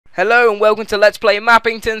Hello and welcome to Let's Play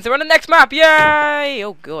Mappingtons. We're on the next map. Yay!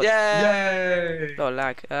 Oh god. Yay! Oh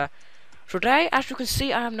lag. Today, as you can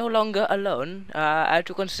see, I am no longer alone. As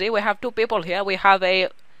you can see, we have two people here. We have a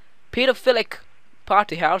pedophilic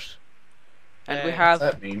party house, and we have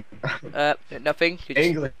What's that mean? nothing. You, just,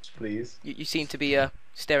 English, please. you seem to be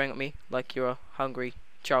staring at me like you're a hungry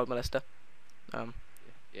child molester.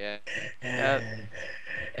 Yeah.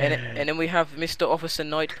 And then we have Mr. Officer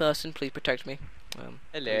Night Person. Please protect me.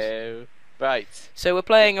 Hello. Right. So we're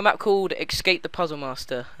playing a map called Escape the Puzzle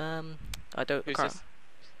Master. I don't. Who's Can't. this?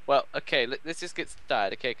 Well, okay. Let's just get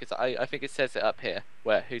started, okay? Because I think it says it up here.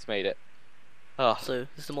 Where? Who's made it? Oh. So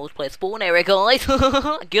this is the multiplayer spawn area, guys.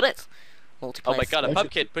 Get it? Multiplayer. Oh my god! A Spawn.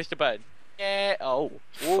 pumpkin. Push the button. Yeah. Oh.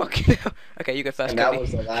 Fuck. Okay, you go first. And that Cody.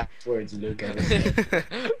 was the last words Luke ever said.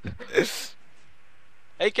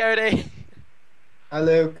 Hey, Cody. Hi,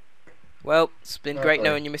 Luke. Well, it's been great Sorry.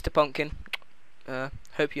 knowing you, Mr. Pumpkin.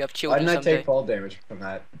 Hope you have Why children didn't I someday. take fall damage from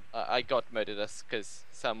that? I god moded us because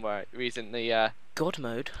some reason the God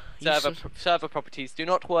mode. Use some- server properties do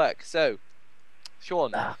not work. So,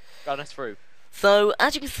 Sean, Ah. run us through. So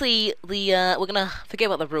as you can see, the we're gonna forget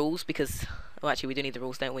about the rules because actually we do need the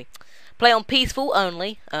rules, don't we? Play on peaceful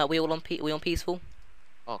only. We all on we on peaceful.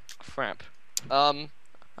 Oh crap.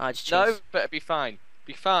 I just No, chose. better be fine.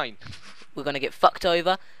 Be fine. We're gonna get fucked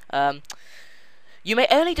over. You may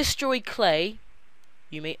only destroy clay.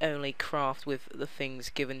 You may only craft with the things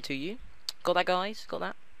given to you. Got that, guys? Got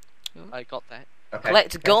that? I got that. Okay.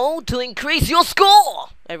 Collect gold to increase your score.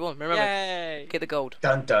 Everyone, remember, Yay! get the gold.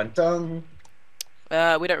 Dun dun dun.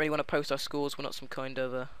 We don't really want to post our scores. We're not some kind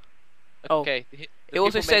of Oh, Okay. it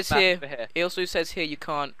also says here. here. It also says here you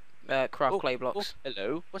can't craft clay blocks.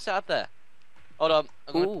 Hello. What's that up there? Hold on.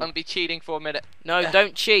 I'm gonna be cheating for a minute. No,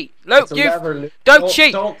 don't cheat. Luke, It's a you lever, Luke. don't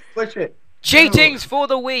cheat. Don't push it. Cheating's for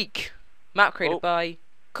the weak. Map created Oh. by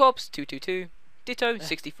Cobbs222, Ditto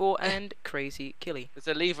 64, and Crazykille. There's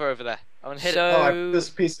a lever over there. I'm gonna hit it. Oh, I So, put this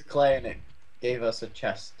piece of clay in it. Gave us a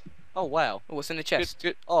chest. Oh wow. what's in the Good, chest?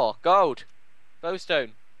 good. Oh, gold.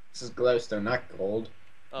 Glowstone. This is glowstone, not gold.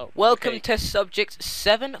 Oh. Welcome, okay. test subject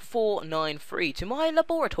 7493, to my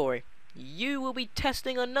laboratory. You will be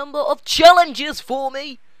testing a number of challenges for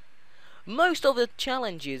me. Most of the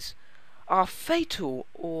challenges are fatal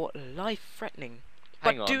or life-threatening.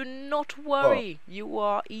 Hang But on. do not worry, you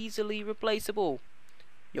are easily replaceable.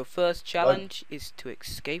 Your first challenge is to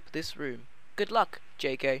escape this room. Good luck,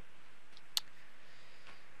 JK.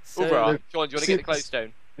 So, Hoorah. Luke, Sean, do you want to see get the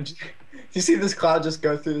glowstone? Did you see this cloud just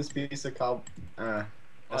go through this piece of I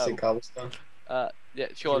say Oh. cobblestone? Yeah,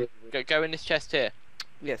 Sean, go in this chest here.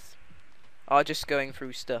 yes. I'm just going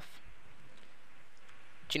through stuff.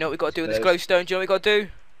 Do you know what we got to do with this There's- glowstone? Do you know what we got to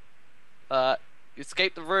do?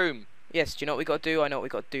 Escape the room. Yes, do you know what we got to do? I know what we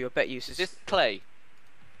got to do. I bet you. Is this clay?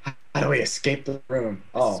 How do we escape the room?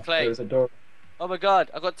 This is Oh, clay. there's a door. Oh my god,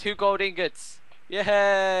 I've got 2 gold ingots.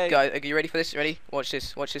 Yay! Guys, are you ready for this? Ready? Watch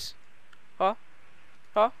this. Watch this. Huh?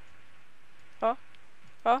 Huh? Huh?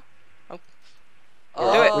 Huh?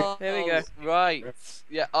 Oh, Do it. There we go. Right.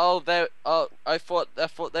 Yeah. Oh, there. Oh, I thought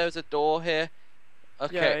there was a door here.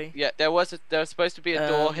 Okay. Yay. Yeah, there was supposed to be a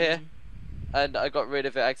door here, Um, and I got rid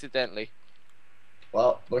of it accidentally.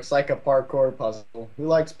 Well, looks like a parkour puzzle. Who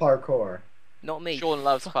likes parkour? Not me. Sean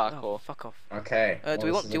loves Fuck, parkour. Oh, fuck off. Okay. Do we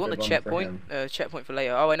well, want? this Do you is want a the good one for checkpoint? him. Checkpoint for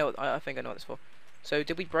later. Oh, I know. I think I know what it's for. So,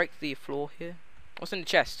 did we break the floor here? What's in the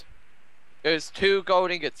chest? There's 2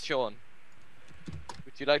 gold ingots, Sean.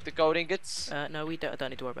 Would you like the gold ingots? No, we don't. I don't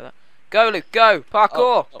need to worry about that. Go, Luke. Go.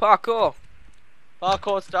 Parkour. Oh. Parkour.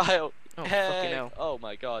 Parkour style. Oh, Hey. fucking hell. Oh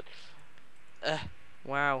my god.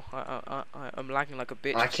 Wow. I'm lagging like a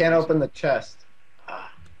bitch. I can't open the chest.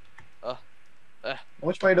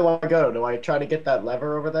 Which way do I go? Do I try to get that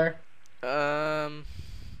lever over there?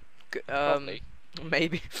 Probably.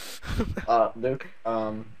 Maybe. Luke,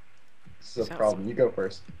 this is a Sounds- problem. You go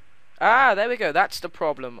first. Ah, there we go. That's the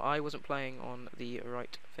problem. I wasn't playing on the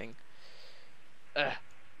right thing. Uh,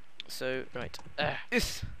 So, right. uh,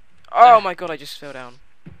 Oh my god, I just fell down.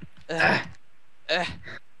 uh, uh.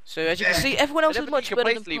 So, as you can see, everyone I else don't is think much you can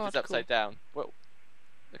better place than levers Parkour. upside down. Well,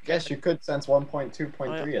 okay. Guess you could sense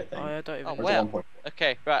 1.2.3, I think. I don't even Oh, know. Or is it wow. 1.4?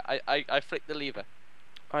 Okay, right. I flicked the lever,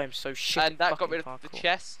 I am so shit and at that got fucking rid of the parkour.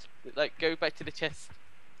 chest. Like, go back to the chest.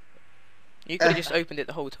 You could have just opened it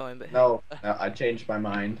the whole time, but hey. No, I changed my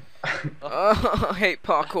mind. Oh, I hate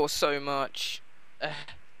parkour so much.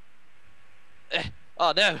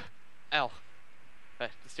 Oh no! Ow! Right,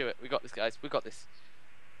 let's do it. We got this, guys. We got this.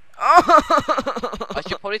 Oh! I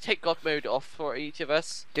should probably take God mode off for each of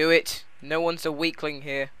us. Do it. No one's a weakling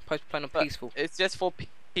here. Supposed to plan on But peaceful. It's just for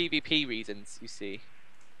PvP reasons, you see.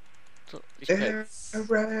 Air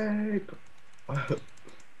rape.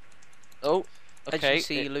 Oh, As you okay. can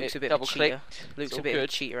see, Luke's a bit of a double cheater. clicked. Luke's It's a all bit of a good.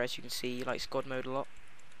 cheater, as you can see. He likes God mode a lot.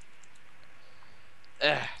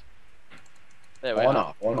 There we On are.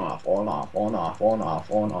 off, on off, on off, on off, on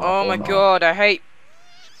off, on off. Oh my on off. god, I hate.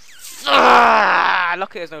 Ah,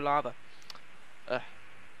 lucky there's no lava.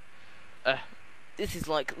 Uh. This is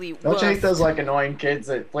like the Don't you hate worst. those like annoying kids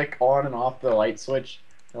that flick on and off the light switch?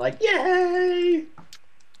 They're like, yay!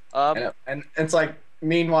 And it's like,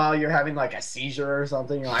 meanwhile you're having like a seizure or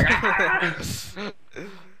something. You're like, ah!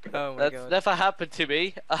 Oh my That's god. never happened to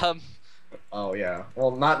me. Oh yeah.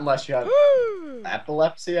 Well, not unless you have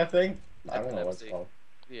epilepsy, I think. I don't know what's Epilepsy. called.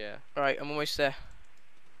 Yeah. Right, I'm almost there.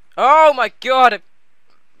 Oh my god!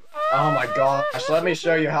 Oh my gosh, let me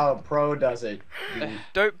show you how a pro does it. You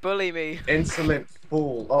Don't bully me. insolent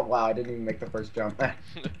fool. Oh wow, I didn't even make the first jump.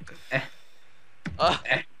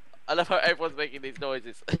 I love how everyone's making these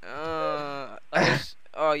noises.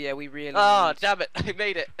 Oh yeah, we really. Oh, need... damn it! I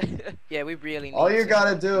made it. Yeah, we really need. All you to-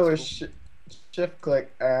 gotta do is shift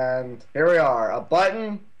click, and here we are. A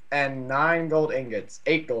button and 9 gold ingots.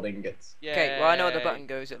 8 gold ingots. Okay, well I know where the Yay. button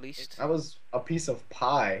goes at least. That was a piece of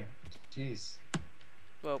pie. Jeez.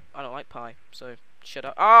 Well, I don't like pie, so shut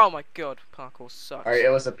up. Oh my god, parkour sucks. Alright, it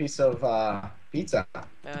was a piece of pizza.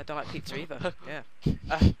 I don't like pizza either.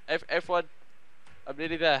 Yeah. Everyone, I'm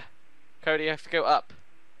nearly there. Cody, you have to go up,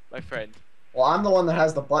 my friend. Well, I'm the one that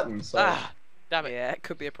has the button, so. Ah, damn it. Yeah, it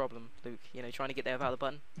could be a problem, Luke. You know, trying to get there without the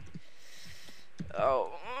button. Oh,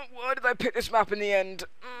 why did I pick this map in the end?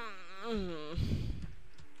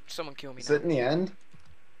 Someone kill me Is now. it in the end?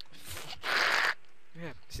 Yeah,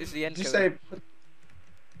 this is the end. Did you Cody. say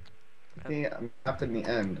put the map in the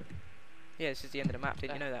end? Yeah, this is the end of the map.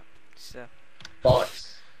 Didn't you know that? It's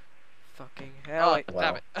Bollocks. fucking hell. Oh, Wait,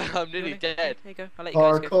 damn it. I'm nearly dead. There you go. I'll let you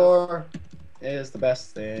guys go. Parkour is the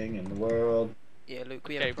best thing in the world. Yeah, Luke.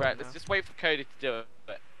 We have Okay, a problem right, let's now. just wait for Cody to do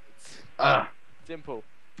it. It's Ah, simple.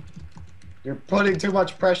 you're putting too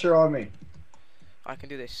much pressure on me. I can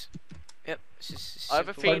do this. Yep. This is I have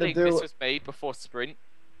a simple. What to feeling do- this was made before Sprint.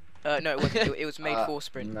 No, it wasn't. It was made for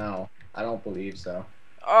sprint. No, I don't believe so.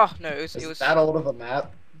 Oh no, it was. Is It was. that old of a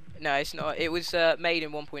map? No, it's not. It was made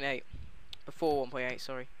in 1.8, before 1.8.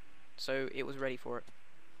 Sorry. So it was ready for it.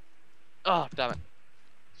 Oh, damn it.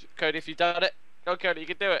 Cody, if you've done it, go Cody, you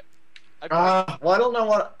can do it. Well, I don't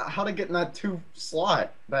know how to get in that 2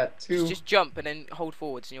 slot. That 2. Just jump and then hold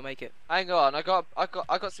forwards and you'll make it. Hang on, I got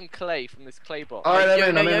some clay from this clay block. Alright, No, I'm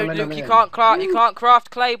in, no, I'm in, no, I'm in, Luke, I'm you in. can't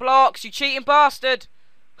craft clay blocks. You cheating bastard!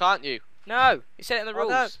 Can't you? No, you said it in the Oh,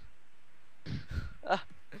 no. rules.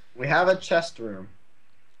 We have a chest room.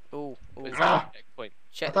 Ooh, There's Ah. a checkpoint.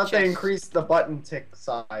 check I thought the they chest. increased the button tick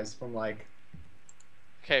size from like.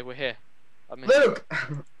 Okay, we're here. I'm in. Luke!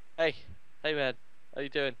 Hey, hey man, how you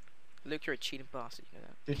doing? Luke, you're a cheating bastard. You know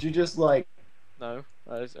that. Did you just like. No,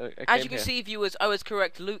 I As came you can see, viewers, I was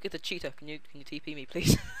correct. Luke is a cheater. Can you TP me,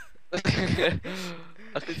 please? okay,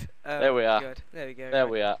 there we are. Good. There we go. there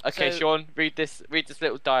right. we are. Okay, So- Sean, read this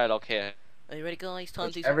little dialogue here. Are you ready, guys?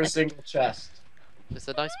 Time to do Every some single chest. There's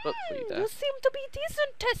a nice book for you there. You seem to be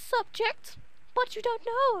decent test subject, but you don't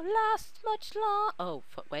know last much long. Oh,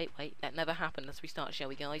 wait, that never happened. Let's restart, shall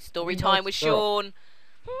we, guys? Story You time must with stop. Sean.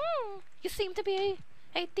 You seem to be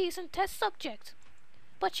a decent test subject,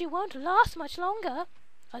 but you won't last much longer.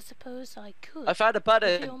 I suppose I could I found a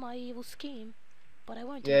button. reveal my evil scheme, but I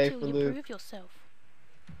won't Yay until for you Luke. prove yourself.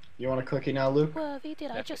 You want a cookie now, Luke? Worthy,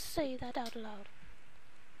 did I Yeah. just say that out loud?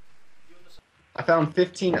 I found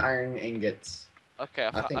 15 iron ingots. Okay,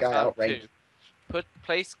 I think I I found outranked. 2.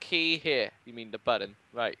 Place key here. You mean the button,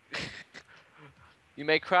 right? You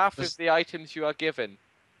may craft with Just- the items you are given.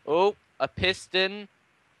 Oh, a piston.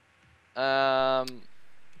 And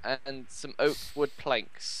some oak wood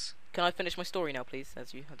planks. Can I finish my story now, please,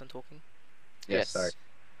 as you have done talking? Yes, sorry.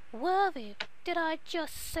 Worthy, did I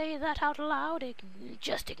just say that out loud?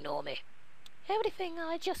 Just ignore me. Everything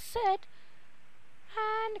I just said.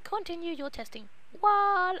 And continue your testing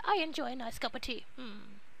while I enjoy a nice cup of tea.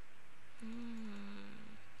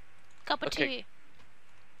 Cup of Okay. tea. Did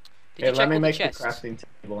Here, you let check me all the make the chests? crafting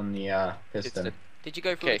table in the piston. Piston. Did you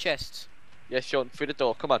go through all the Okay. chests? Yes, Sean, through the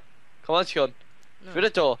door. Come on. Come on, Sean. No. Through the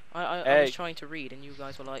door. I was Hey. trying to read and you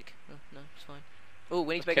guys were like, oh, no, it's fine. Oh,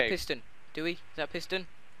 we need to make a Okay. piston. Do we? Is that a piston?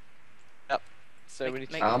 So Make- we need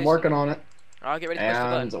to. make- I'm piston. working on it. I'll get ready to push the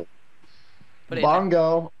button. And Put it in there.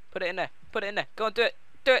 bongo. Put it in there. Put it in there. Go on, do it.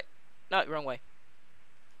 Do it. No, wrong way.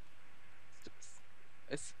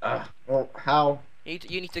 It's, Well, how? You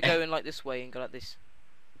need to go in like this way and go like this.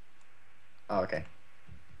 Oh, okay.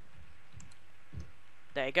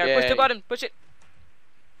 There you go. Push the Yay. button. Push it.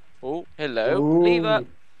 oh, hello. Ooh. Lever.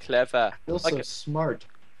 Clever. Feel so smart.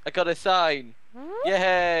 I got a sign.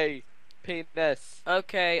 Yay! Penis.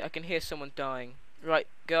 Okay, I can hear someone dying. Right,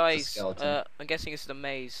 guys. skeleton. I'm guessing this is a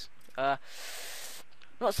maze. Not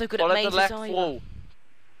so good Follow at the mazes left either. wall.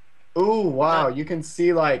 Ooh, wow! You can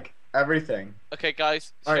see like everything. Okay,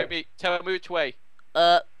 guys. Show Alright. me. Tell me which way.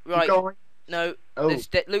 Keep Right. going. No, Oh.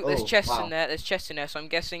 Luke, there's chests wow. in there. There's chests in there. So I'm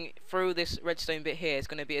guessing through this redstone bit here is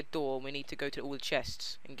going to be a door. And we need to go to all the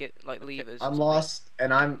chests and get like levers. I'm lost,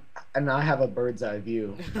 and I have a bird's eye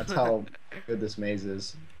view. That's how good this maze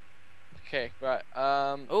is. Okay, right.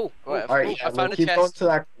 Oh, right, All right, I found a keep going chest. to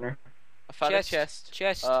that corner. I found a chest.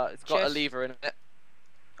 Chest. It's got a chest. lever in it.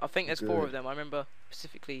 I think there's 4 Good. of them. I remember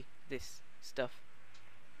specifically this stuff.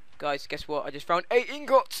 Guys, guess what? I just found 8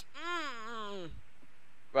 ingots.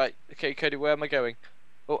 Right. Okay, Cody. Where am I going?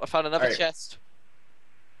 Oh, I found another Alright. chest.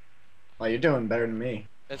 Well, you're doing better than me.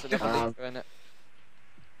 There's another lever in it.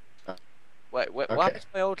 Wait, what okay. happened to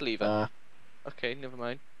my old lever? Okay, never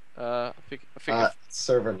mind. I think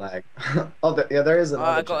Server lag. Yeah, there is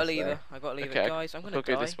another. I got a chest lever. there. I got a lever. Okay, Guys, I'm gonna I'll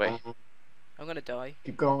die. go this way. I'm gonna die.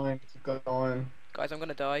 Keep going. Keep going. Guys, I'm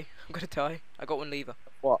gonna die. I'm gonna die. I got 1 lever.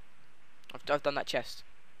 What? I've done that chest.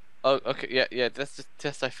 Oh, okay, yeah. That's the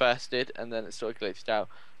test I first did, and then it sort of glitched out.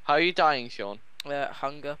 How are you dying, Sean?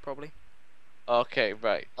 Hunger probably. Okay,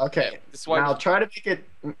 right. Okay. Yeah, this is why Now try to make it.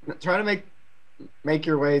 Try to make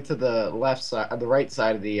your way to the left side, the right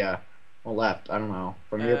side of the. Well, left. I don't know.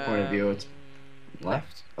 From your point of view, it's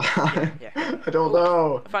left. Yeah. I don't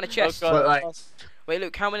know. I found a chest. Oh, But like, Wait,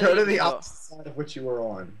 Luke, how many go to levers the you got? opposite side of which you were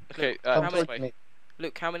on. Okay, Come this towards way. me.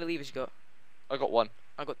 Luke, how many levers you got? I got 1.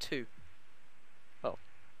 I got 2.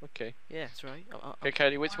 Okay. Yeah, that's right. Okay,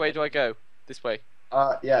 Cody, which way do I go? This way.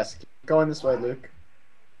 Yes. Keep going this way, Luke.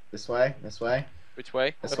 This way. This way. Which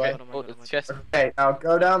way? This Okay. way. Hold on, Oh, hold the on, hold on. chest. Okay. Now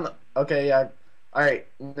go down. Okay. Yeah. All right.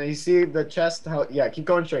 Now you see the chest? How? Yeah. Keep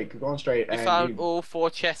going straight. Keep going straight. We and found you- all 4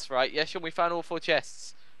 chests, right? Yeah, Sean, we found all 4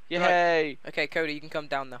 chests. Yay! Right. Okay, Cody, you can come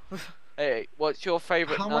down now. Hey, what's your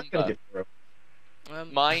favourite How am I gonna number? get through?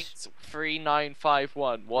 Mine's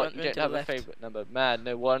 3951. What? Run You to don't the have a left. favourite number? Man,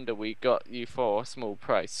 no wonder we got you for a small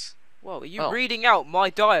price. Whoa, are you Oh. reading out my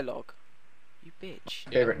dialogue? You bitch.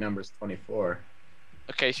 Favorite number's 24.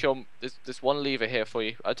 Okay, Sean, there's 1 lever here for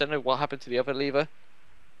you. I don't know what happened to the other lever.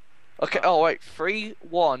 Okay, oh wait,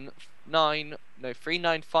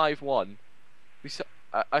 3951.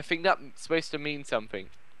 I think that's supposed to mean something.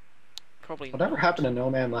 Probably Whatever not. happened to No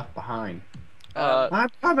Man Left Behind? Uh, I'm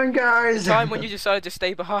coming, guys. Time when you decided to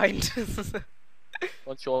stay behind.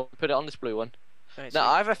 Once you put it on this blue one. Right, Now so-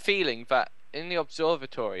 I have a feeling that in the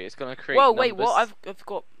observatory it's gonna create. Whoa, wait, numbers. what? I've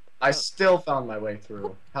got. I still found my way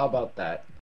through. How about that?